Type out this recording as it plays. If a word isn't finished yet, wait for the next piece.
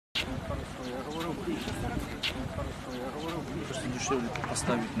Просто дешевле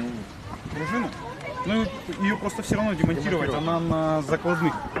поставить новую пружину. Ну, ее просто все равно демонтировать, она на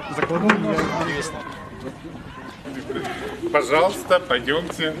закладных. Интересно. Пожалуйста,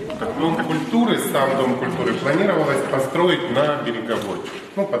 пойдемте. Дом культуры, сам Дом культуры планировалось построить на Береговой.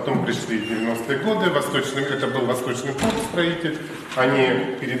 Ну, потом пришли 90-е годы, это был Восточный фонд строитель.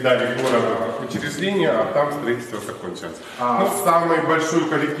 Они передали городу учреждение, а там строительство закончилось. Ну, самый большой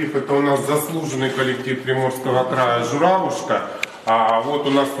коллектив, это у нас заслуженный коллектив Приморского края «Журавушка». А вот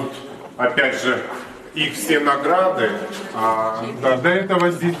у нас тут, опять же, их все награды. Да, до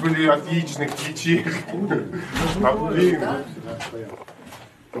этого здесь были от яичных ячеек.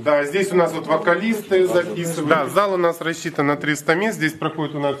 Да, здесь у нас вот вокалисты записывают. Да, зал у нас рассчитан на 300 мест. Здесь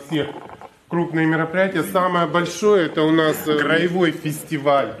проходят у нас все крупные мероприятия. Самое большое это у нас краевой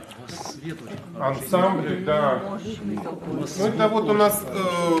фестиваль. Ансамбль, да. Ну это вот у нас...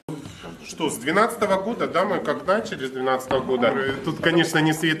 Что, с 12-го года, да, мы как начали с 12-го года. Тут, конечно,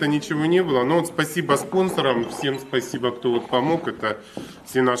 ни света, ничего не было, но вот спасибо спонсорам, всем спасибо, кто вот помог, это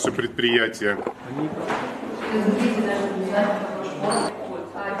все наши предприятия.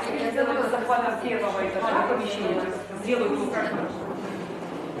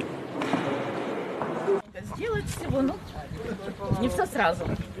 Сделать всего, ну, не все сразу,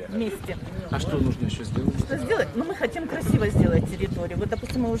 вместе. А что нужно еще сделать? Что сделать? Ну, мы хотим красиво сделать территорию. Вот,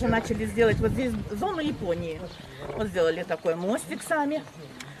 допустим, мы уже начали сделать вот здесь зону Японии. Вот сделали такой мостик сами,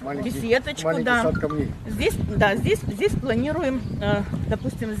 беседочку, да. Сад камней. Здесь, да, здесь планируем,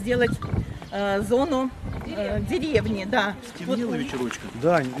 допустим, сделать зону деревни, да. Стемнело вечерочком?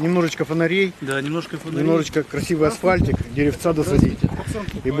 Да, немножечко фонарей. Да, немножко фонарей. Немножечко красивый асфальтик, деревца досадить.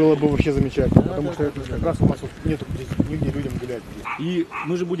 И было бы вообще замечательно. Потому что это как раз у нас вот нету здесь нигде людям гулять. И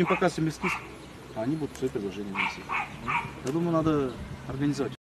мы же будем показывать эскиз, а они будут свои предложения вносить. Я думаю, надо организовать.